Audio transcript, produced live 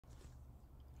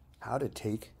how to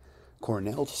take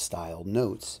Cornell style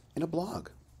notes in a blog.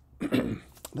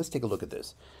 Let's take a look at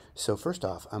this. So first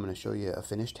off, I'm going to show you a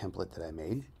finished template that I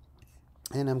made,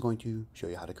 and I'm going to show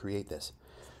you how to create this.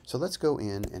 So let's go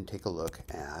in and take a look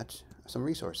at some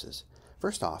resources.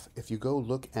 First off, if you go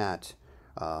look at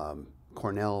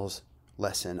Cornell's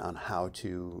lesson on how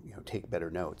to take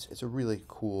better notes, it's a really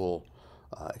cool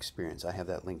experience. I have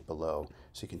that link below,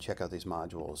 so you can check out these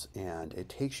modules, and it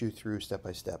takes you through step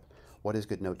by step what is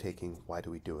good note taking, why do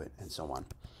we do it, and so on.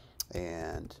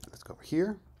 And let's go over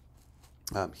here.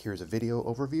 Here's a video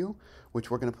overview, which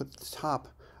we're going to put at the top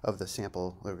of the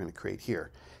sample that we're going to create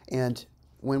here. And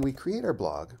when we create our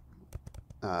blog,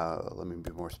 let me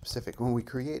be more specific. When we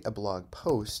create a blog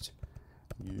post,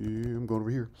 I'm going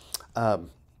over here,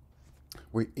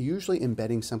 we're usually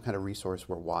embedding some kind of resource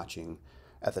we're watching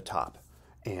at the top.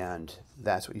 And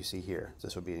that's what you see here.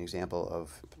 This would be an example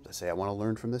of, let's say I want to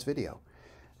learn from this video.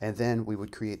 And then we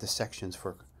would create the sections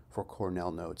for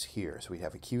Cornell notes here. So we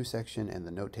have a Q section and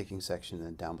the note-taking section, and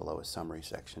then down below a summary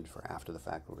section for after the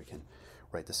fact where we can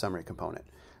write the summary component.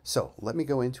 So let me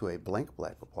go into a blank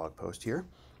blog post here,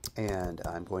 and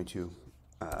I'm going to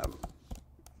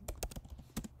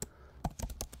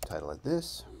title it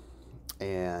this.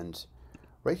 And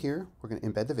right here, we're going to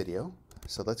embed the video.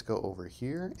 So let's go over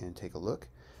here and take a look.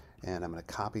 And I'm going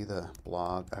to copy the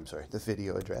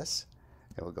video address.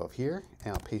 And we'll go up here,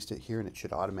 and I'll paste it here, and it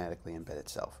should automatically embed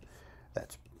itself.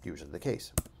 That's usually the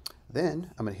case.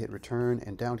 Then I'm going to hit return,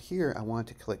 and down here I want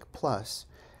to click plus,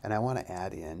 and I want to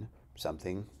add in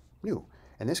something new.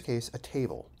 In this case, a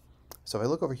table. So if I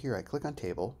look over here, I click on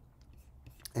table,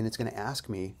 and it's going to ask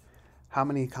me how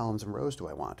many columns and rows do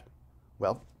I want.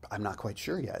 Well, I'm not quite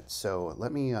sure yet. So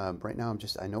let me, right now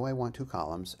I know I want 2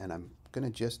 columns, and I'm going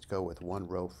to just go with 1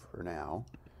 row for now,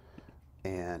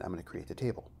 and I'm going to create the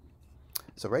table.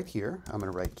 So right here, I'm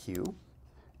going to write Q,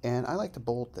 and I like to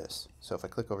bold this. So if I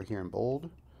click over here and bold,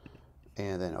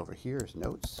 and then over here is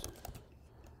notes,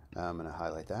 I'm going to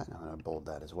highlight that, and I'm going to bold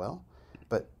that as well.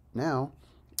 But now,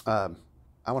 I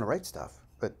want to write stuff,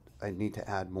 but I need to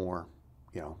add more,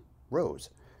 rows.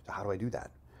 So how do I do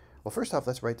that? Well, first off,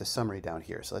 let's write the summary down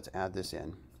here. So let's add this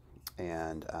in,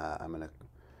 and I'm going to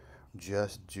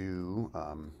just do,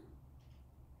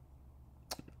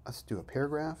 let's do a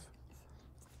paragraph.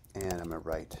 And I'm going to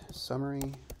write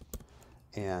summary,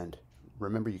 and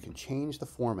remember you can change the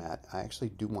format. I actually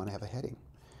do want to have a heading,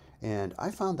 and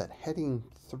I found that heading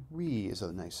 3 is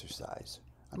a nicer size.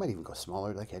 I might even go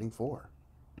smaller, like heading 4.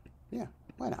 Yeah,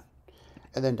 why not?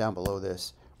 And then down below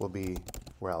this will be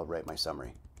where I'll write my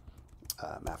summary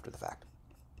after the fact.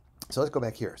 So let's go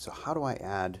back here. So how do I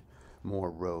add more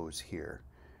rows here?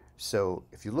 So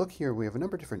if you look here, we have a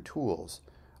number of different tools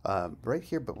right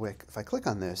here, but if I click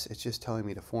on this, it's just telling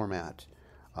me to format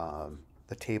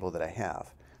the table that I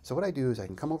have. So what I do is I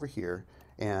can come over here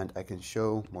and I can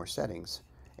show more settings,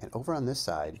 and over on this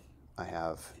side I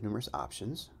have numerous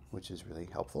options, which is really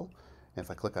helpful. And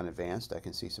if I click on advanced, I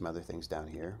can see some other things down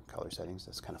here, color settings.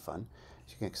 That's kind of fun.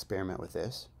 So you can experiment with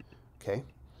this. Okay.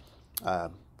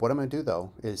 What I'm going to do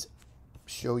though is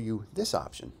show you this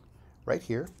option right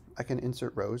here. I can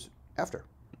insert rows after,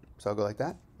 so I'll go like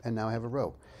that, and now I have a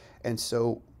row. And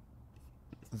so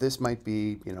this might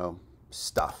be,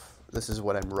 stuff. This is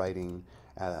what I'm writing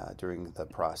during the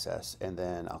process. And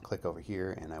then I'll click over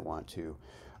here, and I want to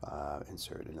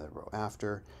insert another row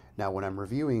after. Now, when I'm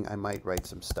reviewing, I might write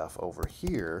some stuff over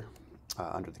here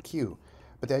under the Q.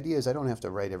 But the idea is I don't have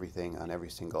to write everything on every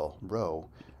single row,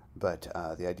 but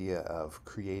the idea of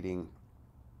creating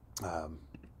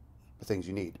the things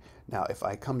you need. Now, if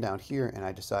I come down here and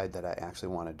I decide that I actually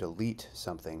want to delete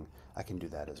something, I can do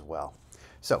that as well.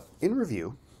 So in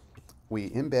review,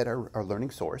 we embed our learning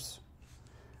source,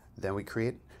 then we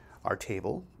create our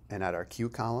table, and add our Q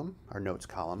column, our notes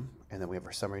column, and then we have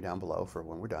our summary down below for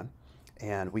when we're done.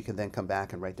 And we can then come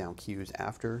back and write down Qs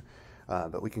after,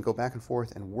 but we can go back and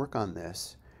forth and work on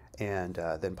this and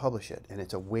then publish it. And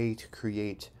it's a way to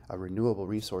create a renewable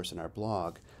resource in our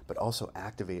blog, but also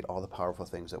activate all the powerful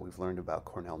things that we've learned about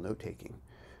Cornell note-taking.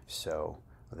 So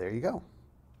there you go.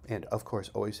 And of course,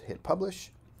 always hit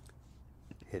publish,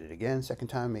 hit it again, second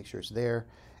time, make sure it's there.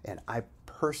 And I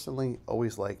personally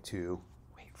always like to,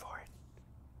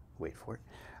 wait for it.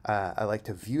 I like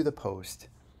to view the post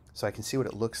so I can see what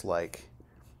it looks like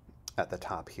at the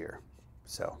top here.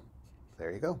 So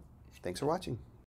there you go. Thanks for watching.